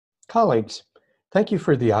Colleagues, thank you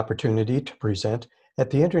for the opportunity to present at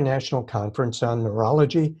the International Conference on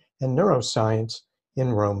Neurology and Neuroscience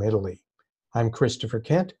in Rome, Italy. I'm Christopher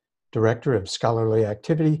Kent, Director of Scholarly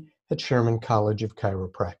Activity at Sherman College of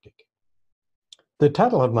Chiropractic. The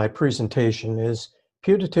title of my presentation is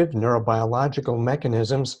Putative Neurobiological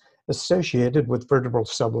Mechanisms Associated with Vertebral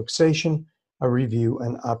Subluxation, a Review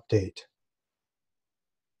and Update.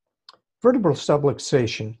 Vertebral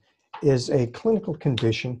subluxation is a clinical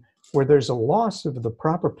condition where there's a loss of the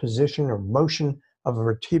proper position or motion of a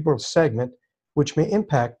vertebral segment, which may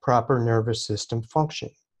impact proper nervous system function.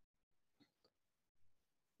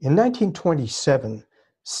 In 1927,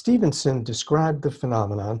 Stevenson described the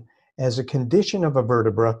phenomenon as a condition of a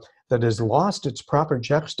vertebra that has lost its proper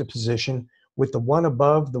juxtaposition with the one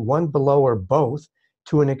above, the one below, or both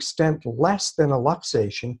to an extent less than a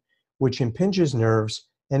luxation, which impinges nerves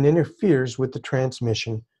and interferes with the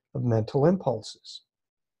transmission of mental impulses.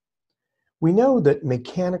 We know that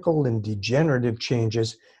mechanical and degenerative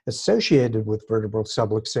changes associated with vertebral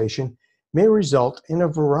subluxation may result in a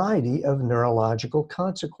variety of neurological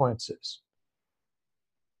consequences.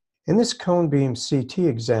 In this cone beam CT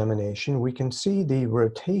examination, we can see the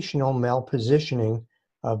rotational malpositioning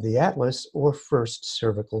of the atlas or first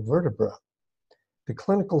cervical vertebra. The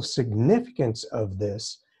clinical significance of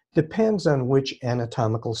this depends on which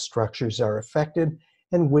anatomical structures are affected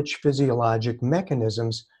and which physiologic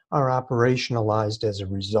mechanisms are operationalized as a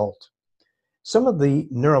result. Some of the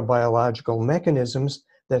neurobiological mechanisms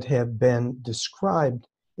that have been described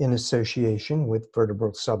in association with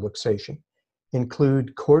vertebral subluxation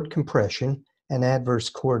include cord compression and adverse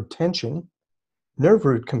cord tension, nerve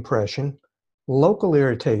root compression, local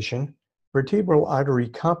irritation, vertebral artery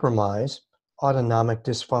compromise, autonomic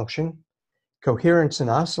dysfunction, coherence and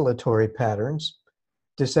oscillatory patterns,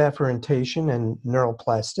 disafferentation and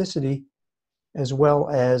neuroplasticity, as well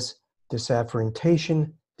as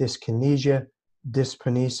disafferentation, dyskinesia,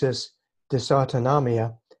 dyskinesis,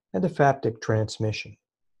 dysautonomia, and aphaptic transmission.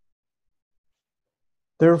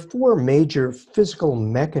 There are four major physical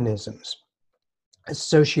mechanisms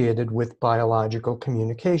associated with biological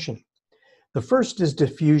communication. The first is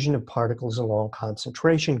diffusion of particles along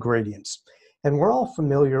concentration gradients, and we're all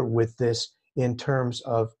familiar with this in terms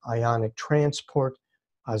of ionic transport,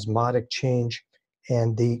 osmotic change,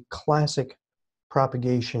 and the classic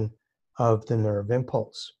propagation of the nerve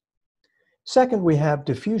impulse. Second, we have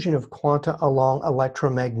diffusion of quanta along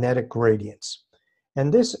electromagnetic gradients,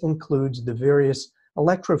 and this includes the various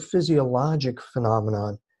electrophysiologic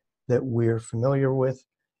phenomenon that we're familiar with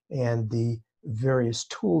and the various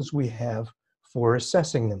tools we have for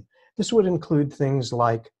assessing them. This would include things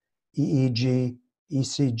like EEG,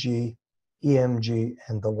 ECG, EMG,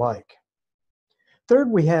 and the like.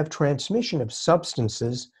 Third, we have transmission of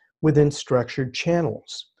substances within structured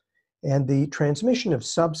channels. And the transmission of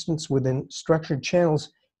substance within structured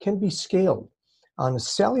channels can be scaled. On a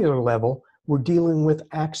cellular level, we're dealing with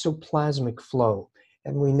axoplasmic flow,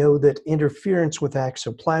 and we know that interference with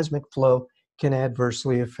axoplasmic flow can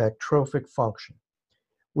adversely affect trophic function.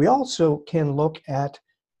 We also can look at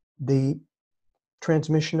the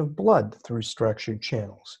transmission of blood through structured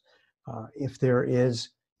channels. If there is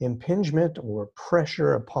impingement or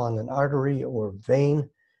pressure upon an artery or vein,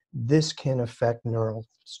 this can affect neural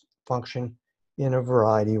function in a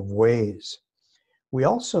variety of ways. We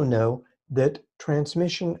also know that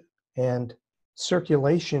transmission and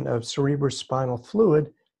circulation of cerebrospinal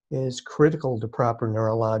fluid is critical to proper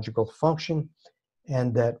neurological function,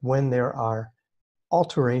 and that when there are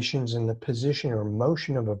alterations in the position or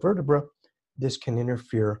motion of a vertebra, this can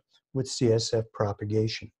interfere with CSF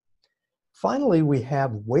propagation. Finally, we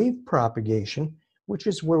have wave propagation, which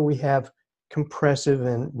is where we have compressive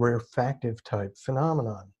and rarefactive type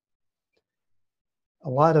phenomenon. A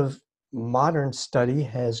lot of modern study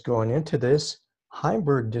has gone into this.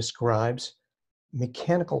 Heimberg describes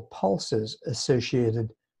mechanical pulses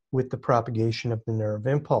associated with the propagation of the nerve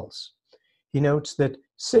impulse. He notes that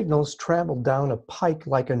signals travel down a pike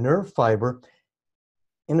like a nerve fiber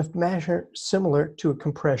in a manner similar to a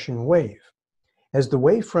compression wave. As the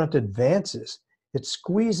wavefront advances, it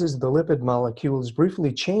squeezes the lipid molecules,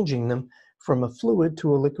 briefly changing them from a fluid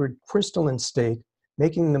to a liquid crystalline state,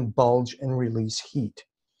 making them bulge and release heat.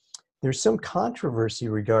 There's some controversy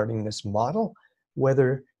regarding this model,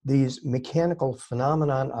 whether these mechanical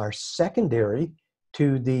phenomenon are secondary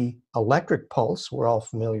to the electric pulse we're all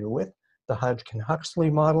familiar with, the Hodgkin-Huxley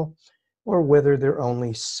model, or whether they're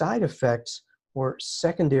only side effects or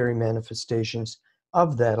secondary manifestations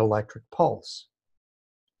of that electric pulse.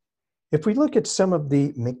 If we look at some of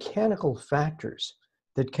the mechanical factors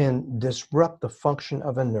that can disrupt the function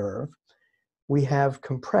of a nerve, we have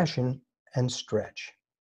compression and stretch.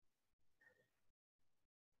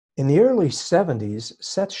 In the early 70s,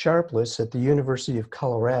 Seth Sharpless at the University of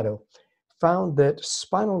Colorado found that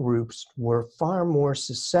spinal roots were far more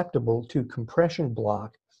susceptible to compression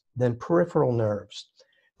block than peripheral nerves,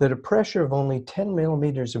 that a pressure of only 10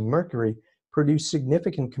 millimeters of mercury produced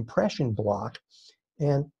significant compression block.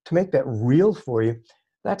 And to make that real for you,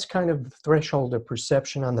 that's kind of the threshold of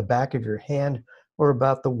perception on the back of your hand, or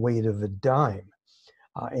about the weight of a dime.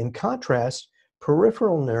 In contrast,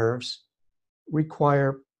 peripheral nerves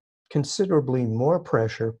require considerably more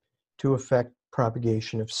pressure to affect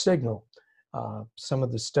propagation of signal. Some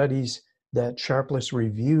of the studies that Sharpless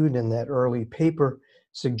reviewed in that early paper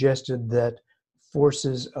suggested that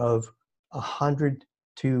forces of 100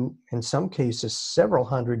 to, in some cases, several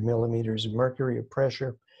hundred millimeters of mercury of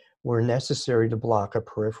pressure were necessary to block a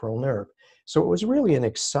peripheral nerve. So it was really an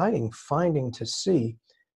exciting finding to see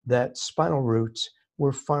that spinal roots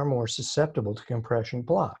were far more susceptible to compression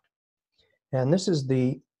block. And this is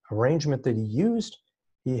the arrangement that he used.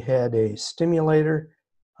 He had a stimulator.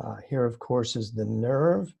 Here, of course, is the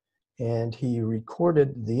nerve, and he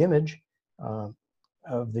recorded the image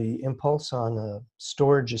of the impulse on a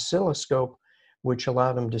storage oscilloscope, which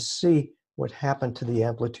allowed him to see what happened to the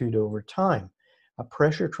amplitude over time. A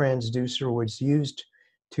pressure transducer was used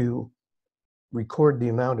to record the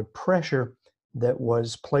amount of pressure that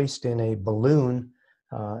was placed in a balloon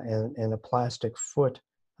and a plastic foot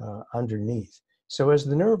underneath. So as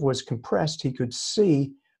the nerve was compressed, he could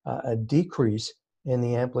see a decrease in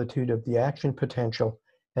the amplitude of the action potential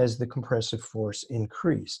as the compressive force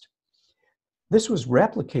increased. This was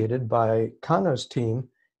replicated by Kano's team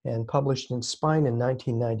and published in Spine in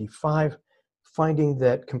 1995, finding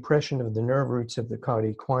that compression of the nerve roots of the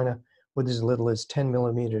cauda equina with as little as 10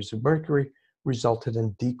 millimeters of mercury resulted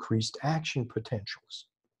in decreased action potentials.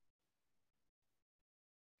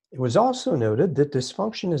 It was also noted that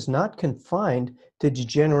dysfunction is not confined to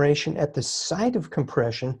degeneration at the site of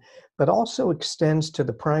compression, but also extends to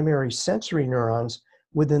the primary sensory neurons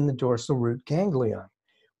within the dorsal root ganglion.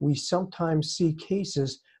 We sometimes see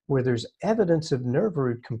cases where there's evidence of nerve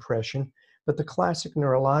root compression, but the classic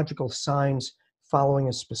neurological signs following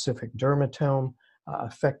a specific dermatome,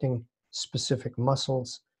 affecting specific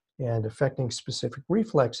muscles, and affecting specific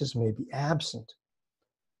reflexes may be absent.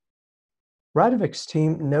 Radovic's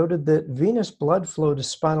team noted that venous blood flow to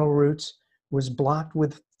spinal roots was blocked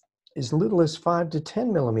with as little as 5 to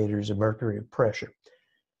 10 millimeters of mercury of pressure.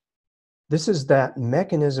 This is that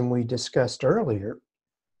mechanism we discussed earlier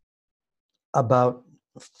about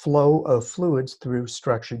flow of fluids through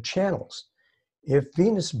structured channels. If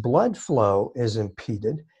venous blood flow is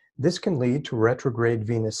impeded, this can lead to retrograde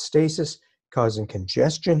venous stasis, causing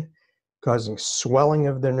congestion, causing swelling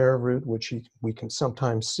of the nerve root, which we can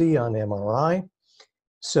sometimes see on MRI.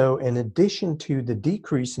 So in addition to the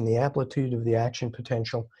decrease in the amplitude of the action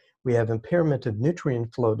potential, we have impairment of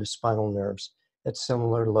nutrient flow to spinal nerves at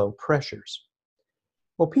similar low pressures.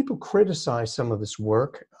 Well, people criticized some of this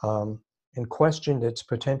work and questioned its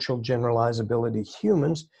potential generalizability to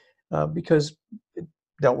humans because it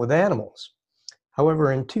dealt with animals.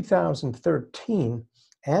 However, in 2013,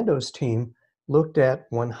 Ando's team looked at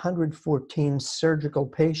 114 surgical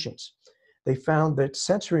patients. They found that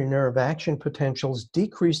sensory nerve action potentials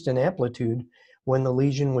decreased in amplitude when the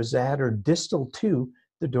lesion was at or distal to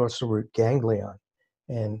the dorsal root ganglion.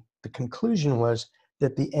 And the conclusion was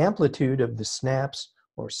that the amplitude of the snaps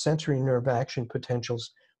or sensory nerve action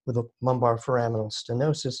potentials with a lumbar foraminal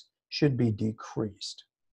stenosis should be decreased.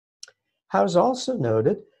 House also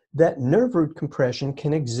noted that nerve root compression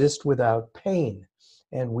can exist without pain,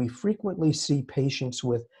 and we frequently see patients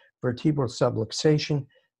with vertebral subluxation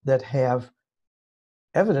that have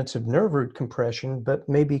evidence of nerve root compression but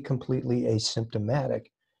may be completely asymptomatic.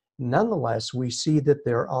 Nonetheless, we see that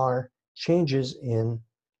there are changes in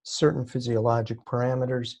certain physiologic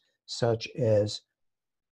parameters such as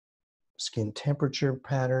skin temperature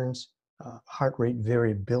patterns, heart rate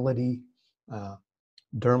variability,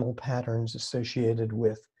 dermal patterns associated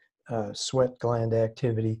with sweat gland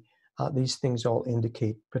activity. These things all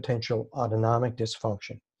indicate potential autonomic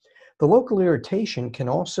dysfunction. The local irritation can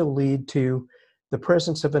also lead to the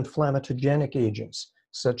presence of inflammatogen agents,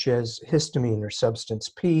 such as histamine or substance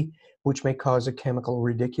P, which may cause a chemical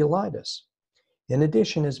radiculitis. In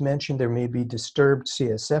addition, as mentioned, there may be disturbed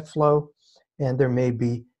CSF flow, and there may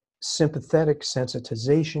be sympathetic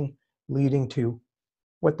sensitization leading to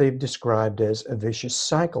what they've described as a vicious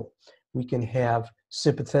cycle. We can have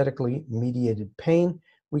sympathetically mediated pain.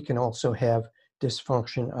 We can also have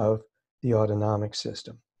dysfunction of the autonomic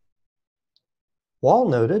system. Wall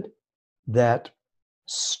noted that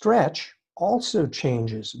stretch also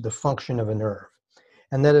changes the function of a nerve,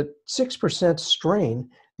 and that at 6% strain,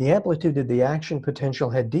 the amplitude of the action potential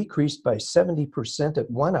had decreased by 70% at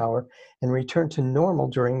 1 hour and returned to normal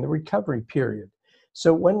during the recovery period.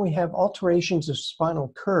 So when we have alterations of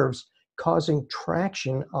spinal curves causing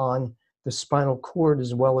traction on the spinal cord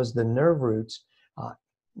as well as the nerve roots,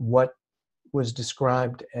 what was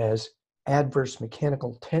described as adverse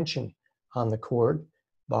mechanical tension on the cord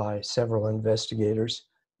by several investigators,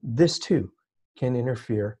 this too can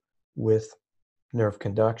interfere with nerve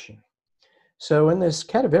conduction. So in this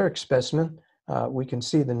cadaveric specimen, we can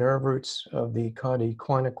see the nerve roots of the cauda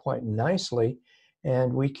equina quite nicely,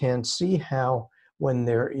 and we can see how when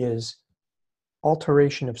there is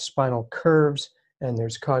alteration of spinal curves and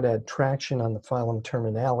there's caudad traction on the filum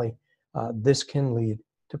terminale, this can lead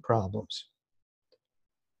to problems.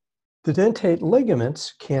 The dentate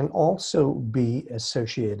ligaments can also be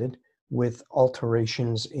associated with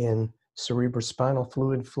alterations in cerebrospinal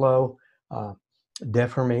fluid flow,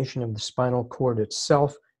 deformation of the spinal cord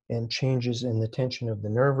itself, and changes in the tension of the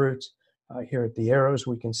nerve roots. Here at the arrows,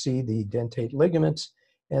 we can see the dentate ligaments,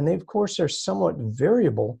 and they, of course, are somewhat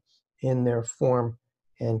variable in their form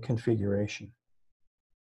and configuration.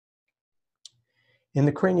 In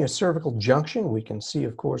the craniocervical junction, we can see,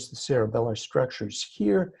 of course, the cerebellar structures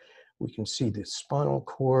here. We can see the spinal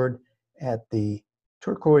cord. At the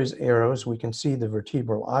turquoise arrows, we can see the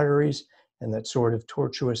vertebral arteries and that sort of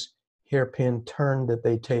tortuous hairpin turn that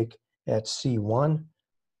they take at C1,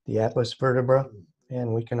 the atlas vertebra,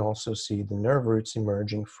 and we can also see the nerve roots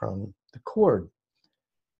emerging from the cord.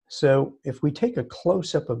 So if we take a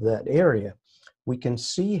close-up of that area, we can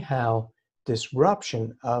see how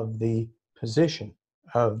disruption of the position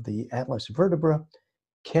of the atlas vertebra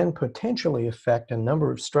can potentially affect a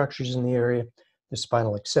number of structures in the area: the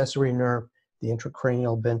spinal accessory nerve, the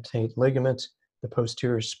intracranial dentate ligaments, the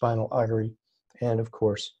posterior spinal artery, and of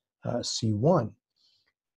course, C1.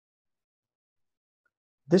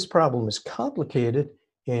 This problem is complicated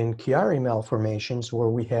in Chiari malformations where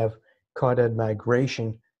we have caudad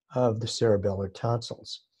migration of the cerebellar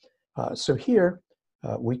tonsils. So here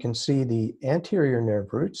we can see the anterior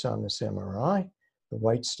nerve roots on this MRI. The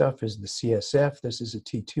white stuff is the CSF. This is a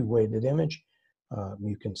T2 weighted image.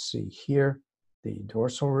 You can see here the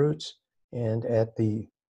dorsal roots, and at the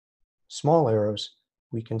small arrows,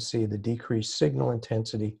 we can see the decreased signal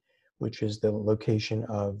intensity, which is the location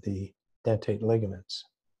of the dentate ligaments.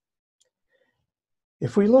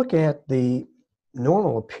 If we look at the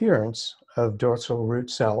normal appearance of dorsal root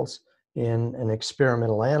cells in an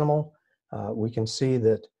experimental animal, we can see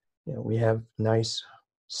that we have nice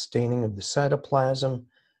staining of the cytoplasm.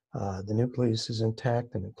 The nucleus is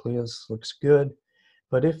intact, the nucleus looks good.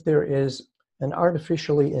 But if there is an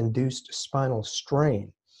artificially induced spinal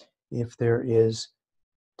strain, if there is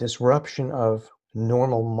disruption of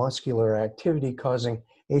normal muscular activity causing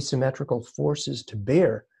asymmetrical forces to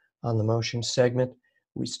bear on the motion segment,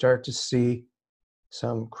 we start to see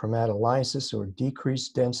some chromatolysis or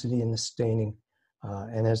decreased density in the staining.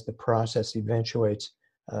 And as the process eventuates,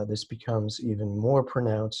 this becomes even more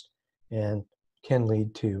pronounced and can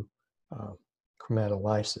lead to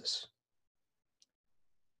chromatolysis.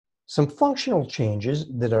 Some functional changes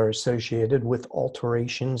that are associated with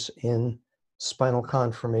alterations in spinal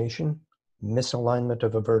conformation: misalignment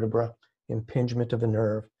of a vertebra, impingement of a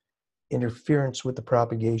nerve, interference with the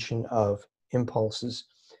propagation of impulses.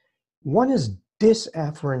 One is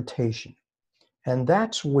disafferentation, and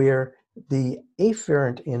that's where the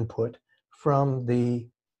afferent input from the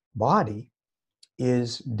body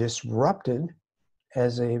is disrupted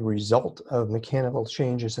as a result of mechanical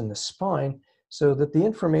changes in the spine, so that the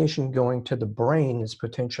information going to the brain is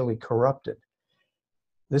potentially corrupted.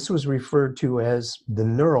 This was referred to as the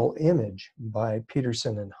neural image by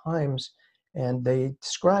Peterson and Himes, and they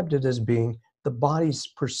described it as being the body's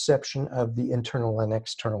perception of the internal and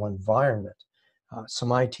external environment.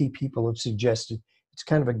 Some IT people have suggested it's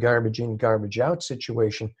kind of a garbage in, garbage out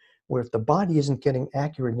situation, where if the body isn't getting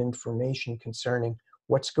accurate information concerning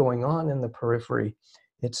what's going on in the periphery,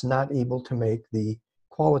 it's not able to make the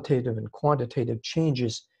qualitative and quantitative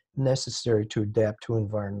changes necessary to adapt to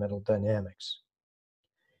environmental dynamics.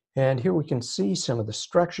 And here we can see some of the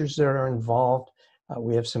structures that are involved.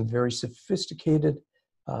 We have some very sophisticated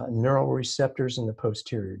neural receptors in the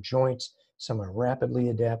posterior joints. Some are rapidly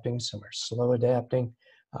adapting, some are slow adapting.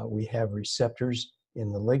 We have receptors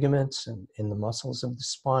in the ligaments and in the muscles of the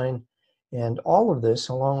spine. And all of this,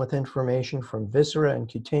 along with information from viscera and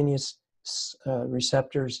cutaneous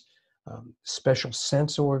receptors, special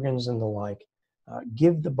sense organs and the like,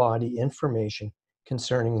 give the body information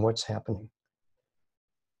concerning what's happening.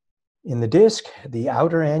 In the disc, the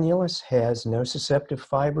outer annulus has nociceptive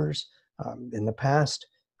fibers. In the past,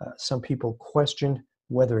 some people questioned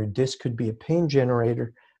whether a disc could be a pain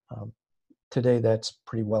generator. Today, that's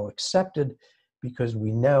pretty well accepted because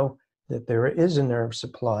we know that there is a nerve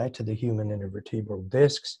supply to the human intervertebral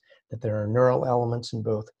discs, that there are neural elements in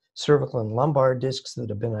both cervical and lumbar discs that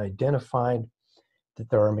have been identified, that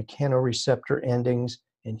there are mechanoreceptor endings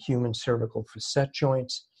in human cervical facet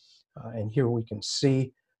joints. And here we can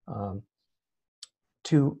see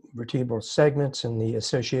two vertebral segments in the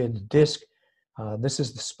associated disc. This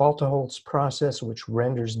is the Spalteholz process, which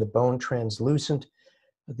renders the bone translucent.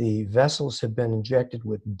 The vessels have been injected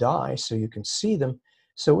with dye so you can see them.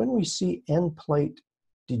 So when we see end plate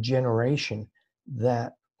degeneration,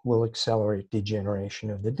 that will accelerate degeneration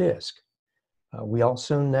of the disc. We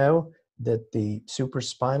also know that the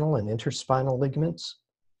supraspinal and interspinal ligaments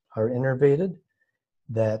are innervated,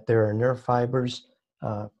 that there are nerve fibers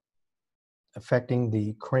affecting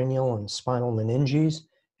the cranial and spinal meninges,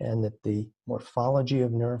 and that the morphology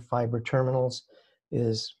of nerve fiber terminals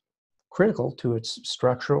is critical to its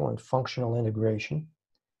structural and functional integration.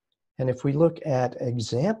 And if we look at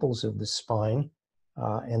examples of the spine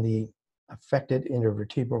and the affected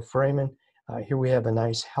intervertebral foramen, here we have a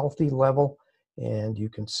nice healthy level, and you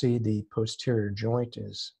can see the posterior joint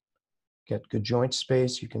is got good joint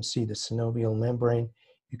space. You can see the synovial membrane.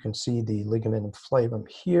 You can see the ligamentum flavum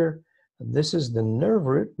here. This is the nerve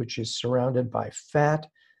root, which is surrounded by fat,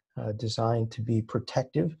 designed to be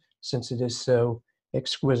protective since it is so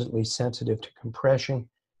exquisitely sensitive to compression,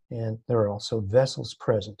 and there are also vessels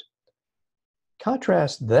present.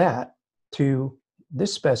 Contrast that to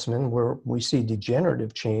this specimen where we see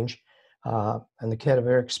degenerative change. And the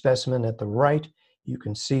cadaveric specimen at the right, you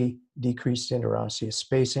can see decreased interosseous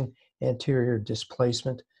spacing, anterior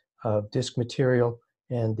displacement of disc material,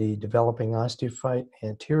 and the developing osteophyte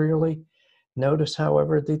anteriorly. Notice,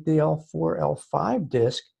 however, that the L4, L5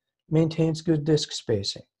 disc maintains good disc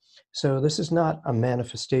spacing. So this is not a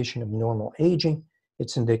manifestation of normal aging,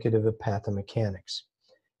 it's indicative of pathomechanics.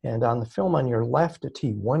 And on the film on your left, a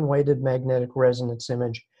T1 weighted magnetic resonance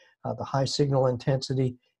image. The high signal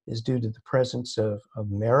intensity is due to the presence of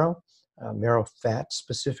marrow, marrow fat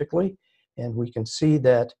specifically, and we can see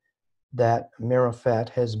that that marrow fat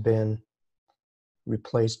has been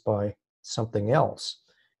replaced by something else.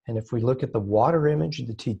 And if we look at the water image,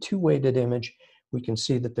 the T2 weighted image, we can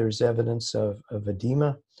see that there's evidence of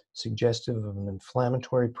edema, suggestive of an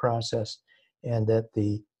inflammatory process, and that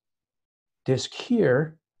the disc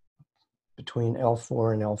here between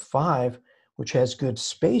L4 and L5, which has good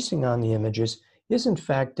spacing on the images, is in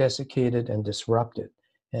fact desiccated and disrupted.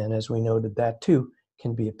 And as we noted, that too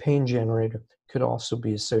can be a pain generator, could also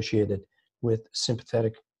be associated with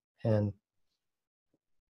sympathetic and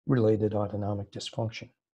related autonomic dysfunction.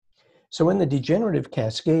 So in the degenerative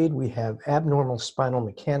cascade, we have abnormal spinal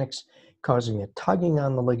mechanics causing a tugging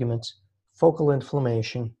on the ligaments, focal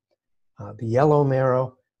inflammation. The yellow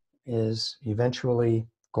marrow is eventually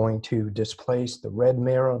going to displace the red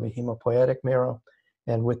marrow, the hemopoietic marrow,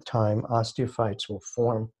 and with time, osteophytes will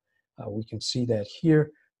form. We can see that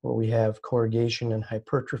here, where we have corrugation and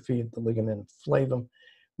hypertrophy of the ligamentum flavum.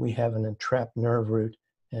 We have an entrapped nerve root,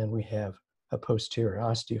 and we have a posterior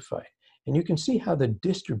osteophyte. And you can see how the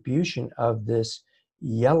distribution of this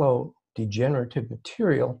yellow degenerative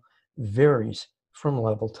material varies from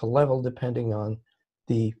level to level depending on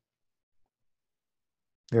the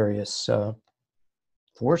various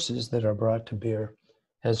forces that are brought to bear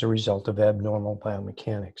as a result of abnormal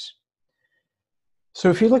biomechanics.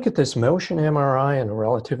 So if you look at this motion MRI in a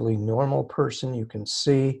relatively normal person, you can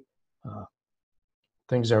see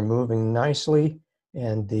things are moving nicely,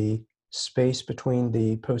 and the space between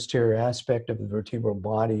the posterior aspect of the vertebral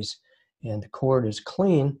bodies and the cord is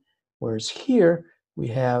clean, whereas here we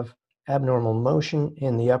have abnormal motion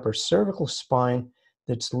in the upper cervical spine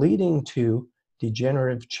that's leading to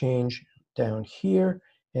degenerative change down here,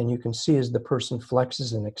 and you can see as the person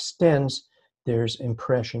flexes and extends, there's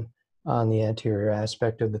impression on the anterior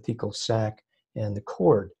aspect of the thecal sac and the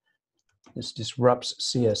cord. This disrupts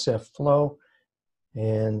CSF flow,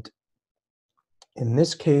 and in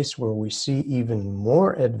this case, where we see even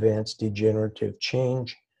more advanced degenerative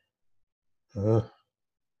change,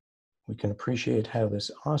 we can appreciate how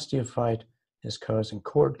this osteophyte is causing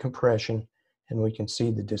cord compression, and we can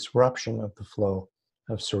see the disruption of the flow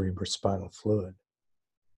of cerebrospinal fluid.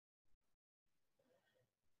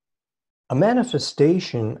 A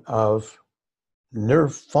manifestation of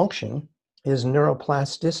nerve function is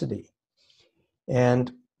neuroplasticity.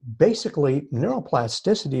 And basically,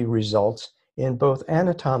 neuroplasticity results in both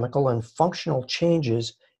anatomical and functional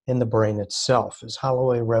changes in the brain itself. As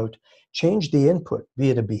Holloway wrote, change the input, be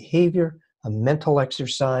it a behavior, a mental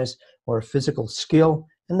exercise, or a physical skill,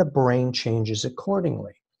 and the brain changes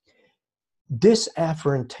accordingly.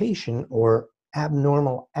 Disafferentation, or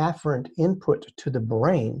abnormal afferent input to the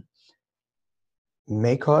brain,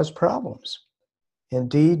 may cause problems.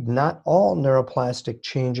 Indeed, not all neuroplastic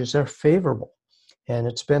changes are favorable, and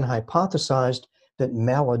it's been hypothesized that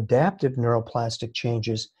maladaptive neuroplastic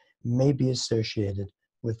changes may be associated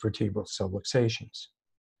with vertebral subluxations.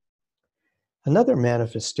 Another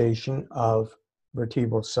manifestation of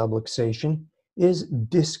vertebral subluxation is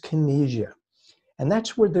dyskinesia, and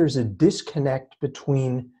that's where there's a disconnect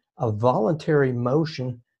between a voluntary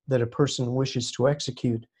motion that a person wishes to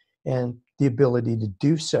execute and the ability to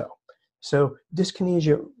do so. So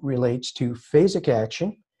dyskinesia relates to phasic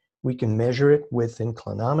action. We can measure it with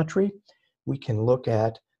inclinometry. We can look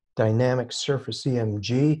at dynamic surface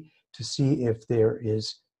EMG to see if there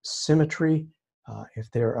is symmetry,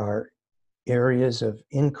 if there are areas of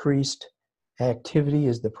increased activity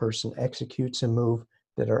as the person executes a move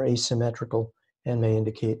that are asymmetrical and may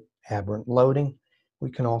indicate aberrant loading.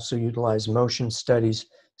 We can also utilize motion studies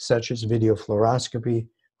such as video fluoroscopy,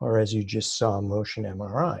 or as you just saw, motion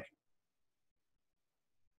MRI.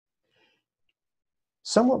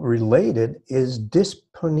 Somewhat related is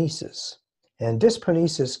dysphonesis. And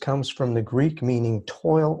dysphonesis comes from the Greek meaning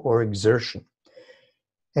toil or exertion.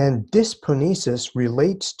 And dysphonesis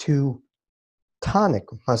relates to tonic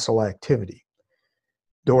muscle activity.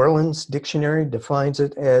 Dorland's dictionary defines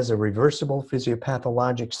it as a reversible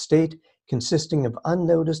physiopathologic state consisting of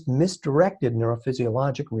unnoticed, misdirected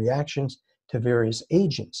neurophysiologic reactions to various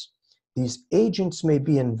agents. These agents may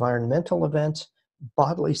be environmental events,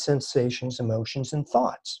 bodily sensations, emotions, and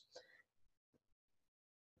thoughts.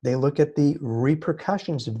 They look at the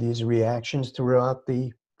repercussions of these reactions throughout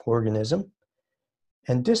the organism.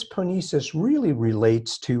 And dysphonesis really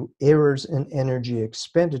relates to errors in energy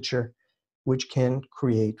expenditure, which can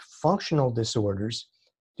create functional disorders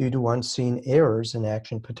due to unseen errors in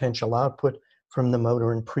action potential output from the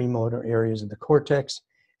motor and premotor areas of the cortex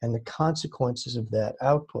and the consequences of that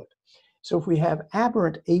output. So if we have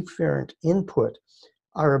aberrant afferent input,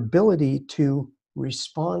 our ability to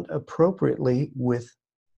respond appropriately with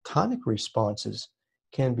tonic responses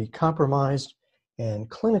can be compromised, and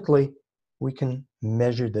clinically, we can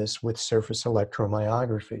measure this with surface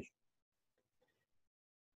electromyography.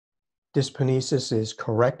 Dysphonesis is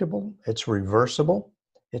correctable, it's reversible,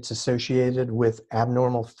 it's associated with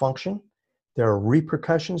abnormal function. There are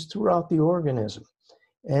repercussions throughout the organism.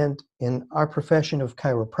 And in our profession of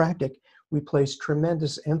chiropractic, we place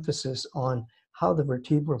tremendous emphasis on how the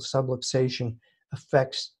vertebral subluxation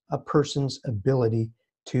affects a person's ability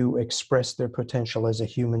to express their potential as a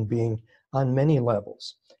human being on many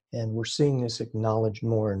levels. And we're seeing this acknowledged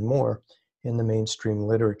more and more in the mainstream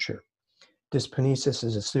literature. Dysphonesis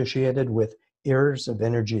is associated with errors of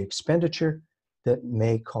energy expenditure that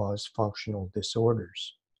may cause functional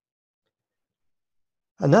disorders.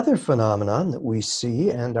 Another phenomenon that we see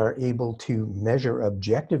and are able to measure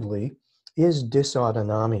objectively is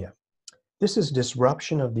dysautonomia. This is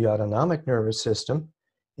disruption of the autonomic nervous system,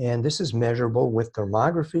 and this is measurable with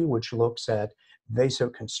thermography, which looks at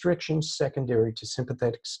vasoconstriction secondary to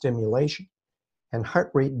sympathetic stimulation, and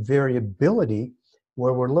heart rate variability,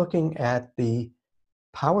 where we're looking at the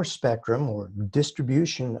power spectrum or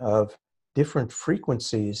distribution of different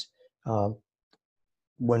frequencies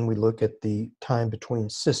when we look at the time between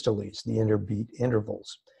systoles, the interbeat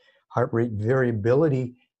intervals. Heart rate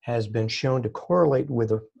variability has been shown to correlate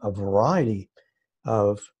with a variety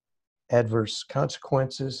of adverse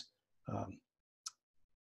consequences.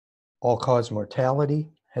 All-cause mortality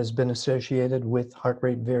has been associated with heart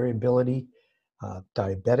rate variability.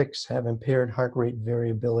 Diabetics have impaired heart rate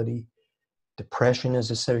variability. Depression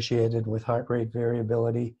is associated with heart rate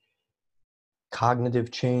variability.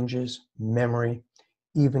 Cognitive changes, memory,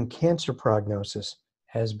 even cancer prognosis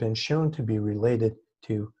has been shown to be related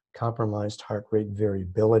to compromised heart rate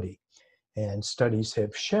variability. And studies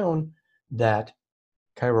have shown that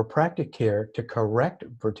chiropractic care to correct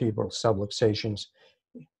vertebral subluxations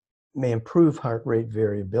may improve heart rate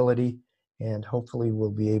variability, and hopefully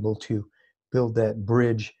we'll be able to build that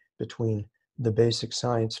bridge between the basic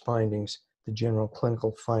science findings, the general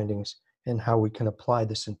clinical findings, and how we can apply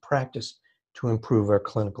this in practice to improve our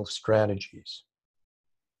clinical strategies.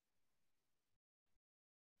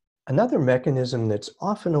 Another mechanism that's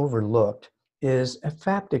often overlooked is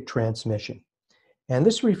ephaptic transmission, and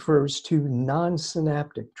this refers to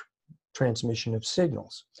non-synaptic transmission of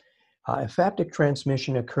signals. Ephaptic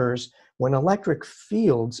transmission occurs when electric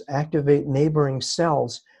fields activate neighboring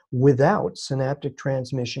cells without synaptic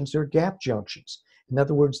transmissions or gap junctions. In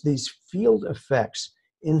other words, these field effects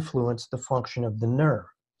influence the function of the nerve.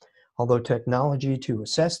 Although technology to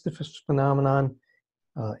assess this phenomenon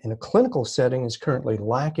in a clinical setting is currently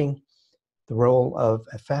lacking, the role of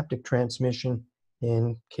haptic transmission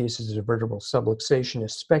in cases of vertebral subluxation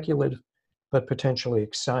is speculative, but potentially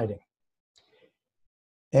exciting.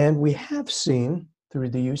 And we have seen, through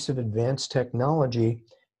the use of advanced technology,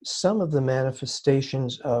 some of the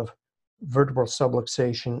manifestations of vertebral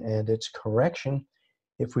subluxation and its correction.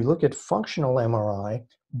 If we look at functional MRI,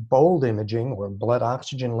 bold imaging or blood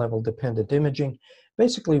oxygen level dependent imaging,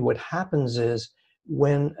 basically what happens is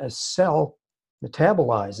when a cell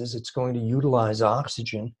metabolizes, it's going to utilize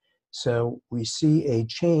oxygen. So we see a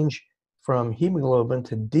change from hemoglobin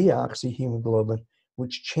to deoxyhemoglobin,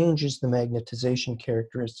 which changes the magnetization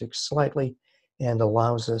characteristics slightly and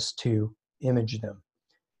allows us to image them.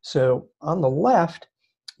 So on the left,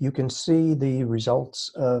 you can see the results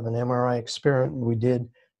of an MRI experiment we did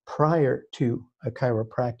prior to a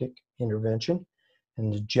chiropractic intervention,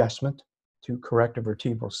 an adjustment to correct a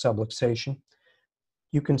vertebral subluxation.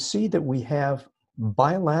 You can see that we have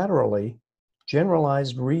bilaterally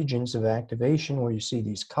generalized regions of activation where you see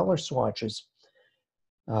these color swatches.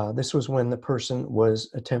 This was when the person was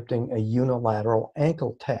attempting a unilateral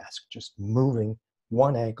ankle task, just moving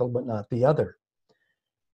one ankle but not the other.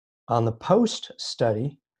 On the post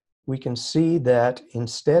study, we can see that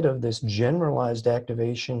instead of this generalized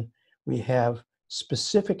activation, we have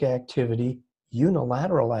specific activity,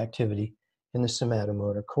 unilateral activity in the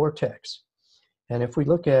somatomotor cortex. And if we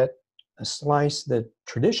look at a slice that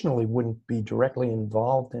traditionally wouldn't be directly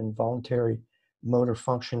involved in voluntary motor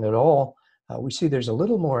function at all, we see there's a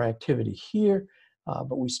little more activity here,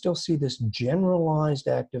 but we still see this generalized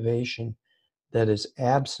activation that is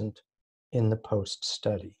absent in the post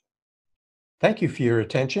study. Thank you for your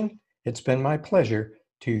attention. It's been my pleasure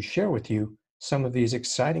to share with you some of these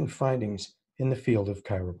exciting findings in the field of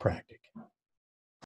chiropractic.